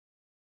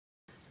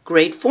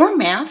Grade 4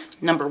 Math,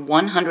 number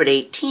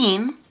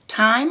 118,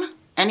 Time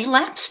and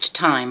Elapsed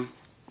Time.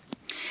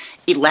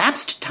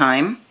 Elapsed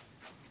time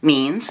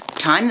means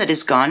time that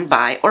has gone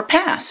by or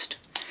passed.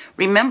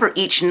 Remember,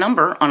 each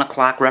number on a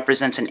clock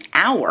represents an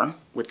hour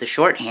with the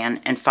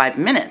shorthand and 5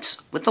 minutes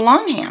with the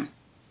longhand.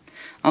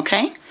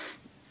 Okay?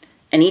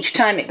 And each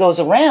time it goes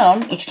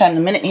around, each time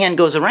the minute hand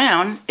goes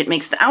around, it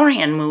makes the hour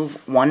hand move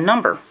one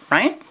number,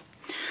 right?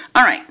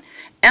 All right.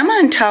 Emma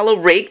and Tala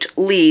raked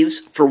leaves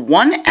for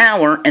 1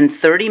 hour and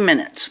 30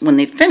 minutes. When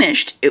they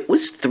finished, it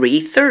was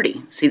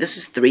 3:30. See, this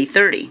is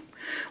 3:30.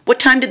 What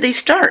time did they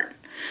start?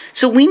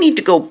 So we need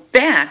to go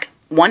back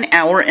 1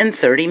 hour and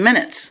 30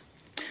 minutes.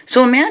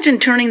 So imagine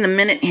turning the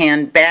minute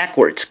hand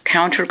backwards,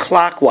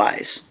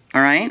 counterclockwise,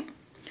 all right?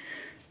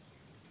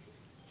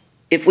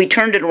 If we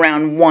turned it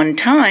around one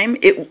time,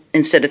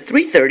 instead of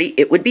 3:30,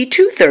 it would be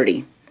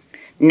 2:30.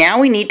 Now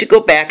we need to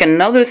go back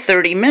another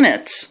 30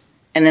 minutes,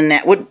 and then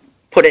that would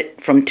put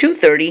it from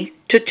 2:30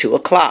 to 2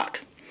 o'clock.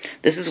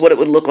 This is what it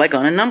would look like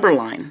on a number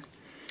line.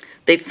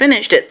 They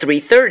finished at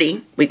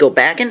 3:30. We go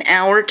back an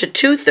hour to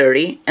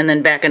 2:30, and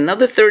then back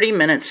another 30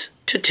 minutes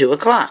to 2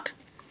 o'clock.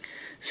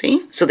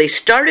 See? So they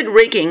started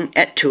raking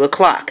at 2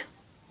 o'clock.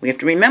 We have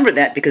to remember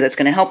that because that's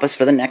going to help us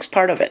for the next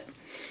part of it.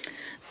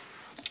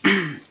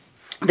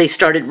 They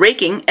started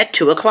raking at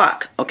 2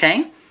 o'clock,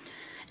 okay?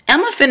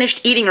 Emma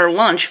finished eating her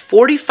lunch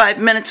 45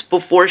 minutes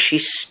before she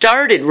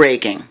started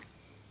raking.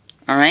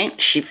 All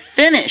right? She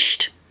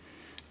finished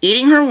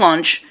eating her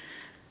lunch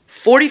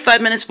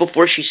 45 minutes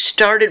before she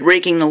started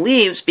raking the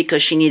leaves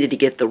because she needed to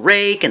get the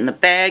rake and the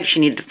bag. She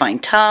needed to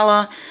find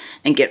Tala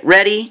and get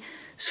ready.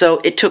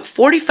 So it took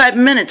 45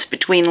 minutes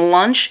between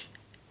lunch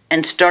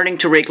and starting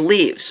to rake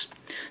leaves.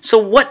 So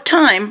what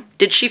time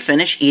did she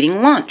finish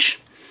eating lunch?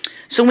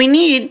 So we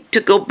need to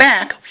go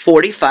back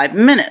 45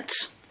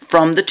 minutes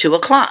from the 2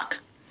 o'clock.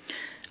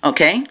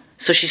 Okay?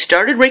 So she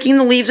started raking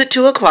the leaves at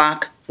 2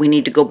 o'clock. We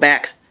need to go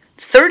back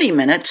 30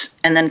 minutes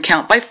and then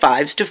count by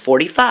fives to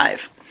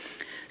 45.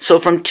 So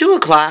from 2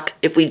 o'clock,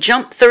 if we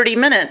jump 30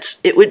 minutes,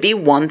 it would be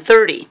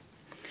 1:30.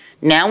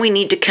 Now we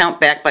need to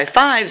count back by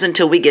fives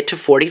until we get to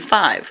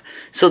 45.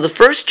 So the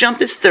first jump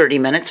is 30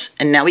 minutes,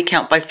 and now we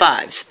count by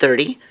fives.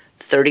 30,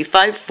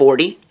 35,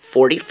 40,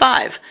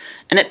 45.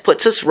 And it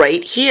puts us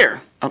right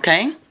here,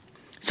 okay?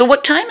 So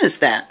what time is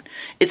that?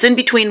 It's in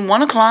between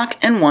 1 o'clock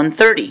and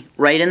 1:30,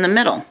 right in the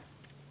middle.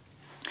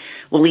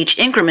 Well, each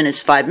increment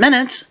is 5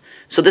 minutes.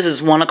 So this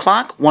is 1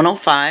 o'clock,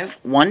 1:05,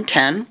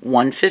 1:10,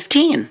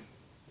 1:15.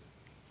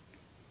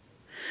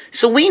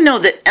 So we know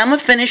that Emma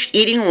finished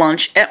eating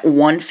lunch at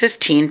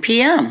 1:15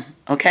 p.m.,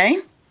 okay?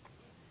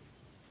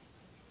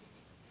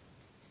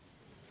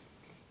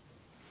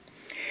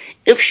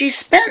 If she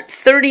spent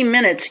 30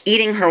 minutes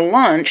eating her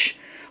lunch,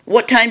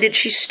 what time did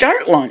she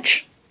start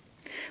lunch?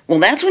 Well,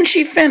 that's when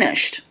she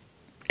finished,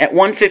 at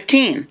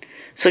 1:15.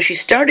 So she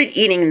started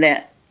eating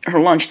her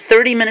lunch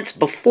 30 minutes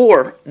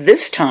before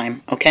this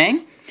time,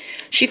 okay?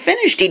 She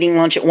finished eating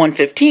lunch at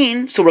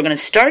 1:15, so we're going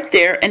to start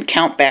there and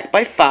count back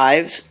by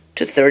fives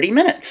to 30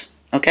 minutes,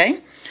 okay?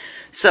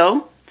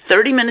 So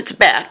 30 minutes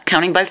back,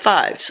 counting by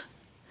fives.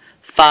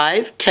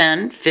 5,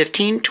 10,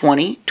 15,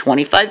 20,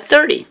 25,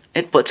 30.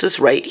 It puts us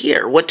right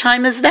here. What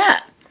time is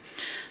that?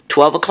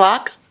 12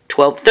 o'clock,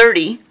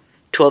 12:30,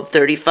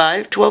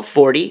 12:35,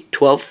 12:40,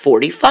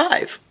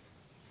 12:45.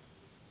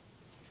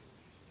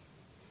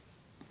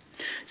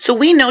 So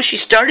we know she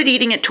started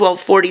eating at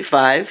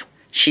 12:45.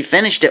 She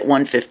finished at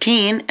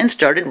 1:15 and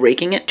started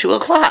raking at 2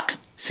 o'clock.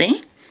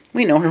 See?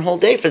 We know her whole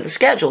day for the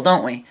schedule,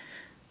 don't we?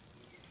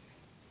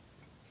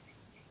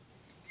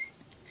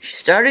 She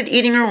started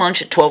eating her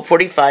lunch at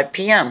 12:45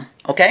 p.m.,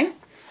 okay?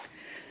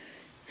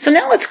 So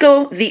now let's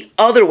go the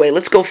other way.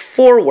 Let's go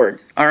forward,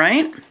 all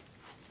right?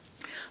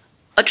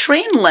 A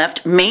train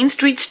left Main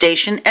Street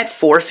Station at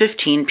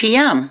 4:15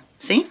 p.m.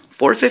 See?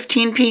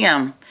 4:15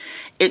 p.m.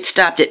 It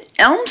stopped at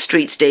Elm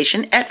Street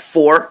Station at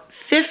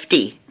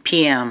 4:50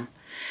 p.m.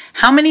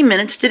 How many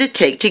minutes did it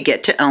take to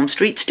get to Elm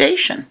Street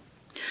Station?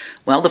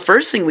 Well, the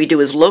first thing we do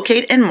is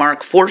locate and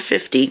mark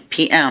 4:50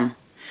 p.m.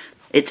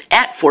 It's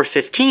at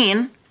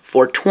 4:15,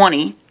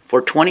 4:20,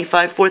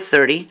 4:25,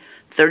 4:30,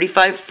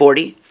 35,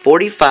 40,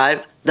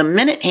 45. The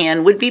minute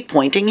hand would be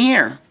pointing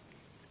here.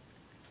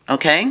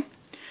 Okay?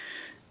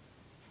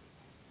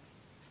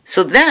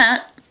 So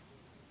that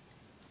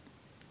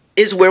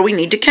is where we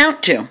need to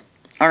count to.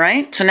 All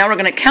right? So now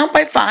we're going to count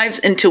by fives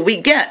until we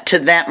get to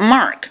that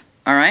mark.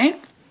 All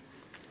right?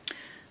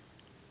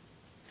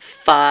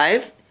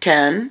 5,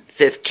 10,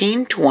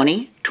 15,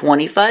 20,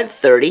 25,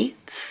 30,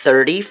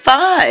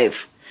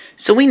 35.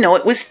 So we know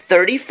it was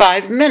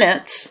 35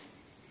 minutes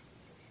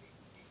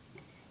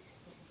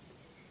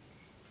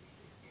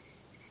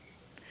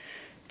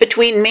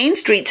between Main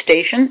Street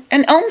Station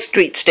and Elm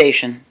Street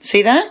Station.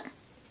 See that?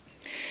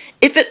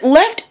 If it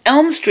left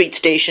Elm Street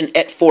Station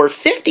at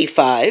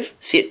 4:55,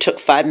 see it took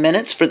 5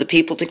 minutes for the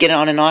people to get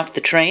on and off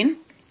the train.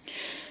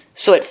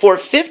 So at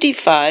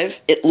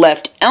 4:55, it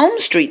left Elm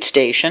Street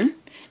Station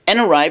and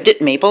arrived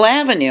at Maple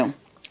Avenue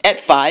at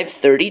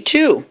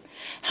 5:32.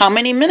 how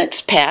many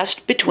minutes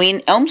passed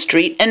between Elm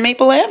Street and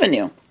Maple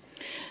Avenue.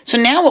 So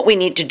now what we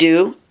need to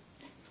do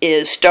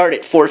is start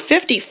at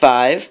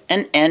 4:55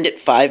 and end at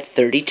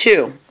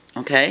 5:32.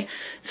 Okay,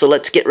 so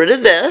let's get rid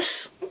of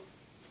this.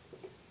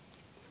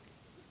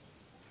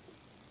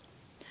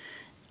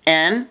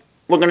 And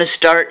we're going to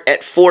start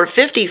at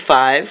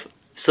 4:55.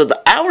 So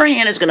the hour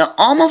hand is going to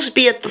almost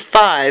be at the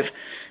 5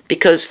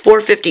 because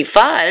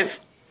 4:55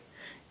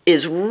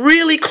 is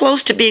really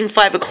close to being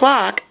 5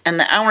 o'clock and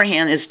the hour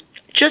hand is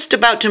just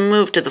about to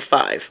move to the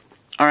 5.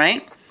 All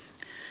right?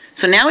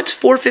 So now it's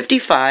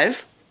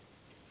 4:55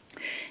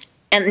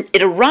 and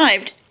it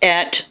arrived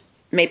at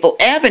Maple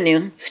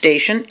Avenue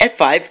station at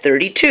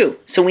 5:32.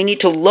 So we need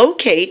to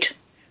locate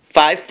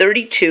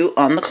 5:32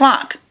 on the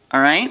clock.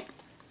 All right?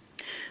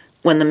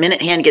 When the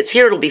minute hand gets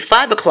here, it'll be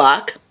 5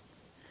 o'clock.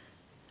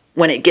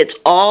 When it gets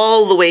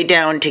all the way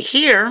down to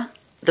here,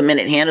 the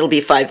minute hand, it'll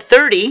be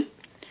 5:30.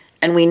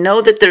 And we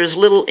know that there's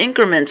little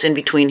increments in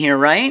between here,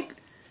 right?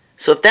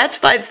 So if that's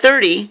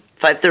 5:30,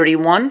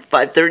 5:31,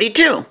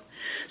 5:32.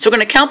 So we're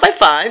going to count by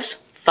 5s.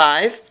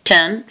 5,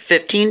 10,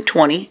 15,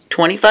 20,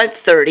 25,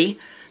 30,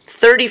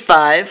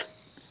 35.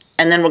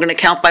 And then we're going to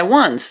count by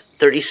 1s.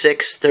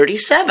 36,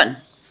 37.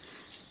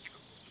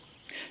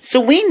 So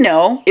we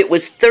know it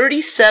was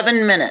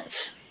 37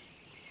 minutes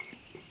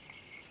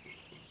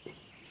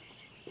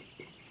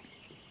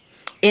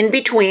in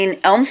between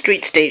Elm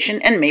Street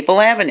Station and Maple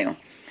Avenue.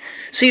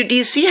 So do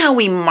you see how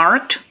we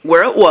marked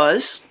where it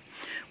was?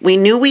 We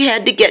knew we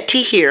had to get to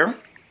here.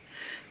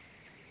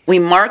 We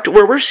marked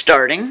where we're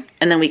starting,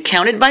 and then we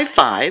counted by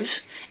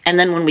 5s. And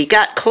then when we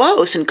got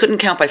close and couldn't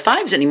count by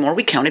 5s anymore,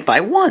 we counted by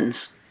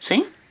 1s.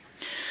 See?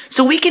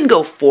 So we can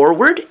go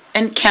forward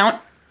and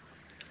count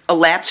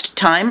elapsed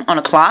time on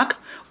a clock,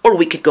 or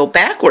we could go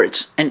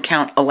backwards and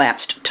count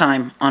elapsed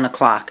time on a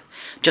clock.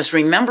 Just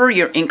remember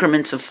your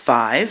increments of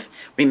 5.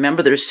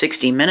 Remember there's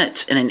 60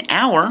 minutes in an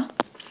hour,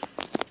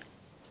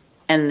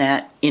 and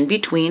that in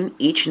between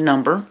each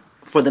number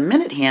for the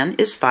minute hand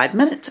is 5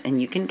 minutes,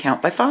 and you can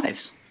count by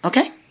 5s.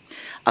 Okay?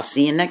 I'll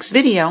see you next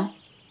video.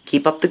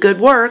 Keep up the good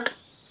work.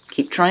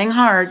 Keep trying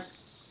hard.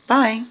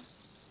 Bye.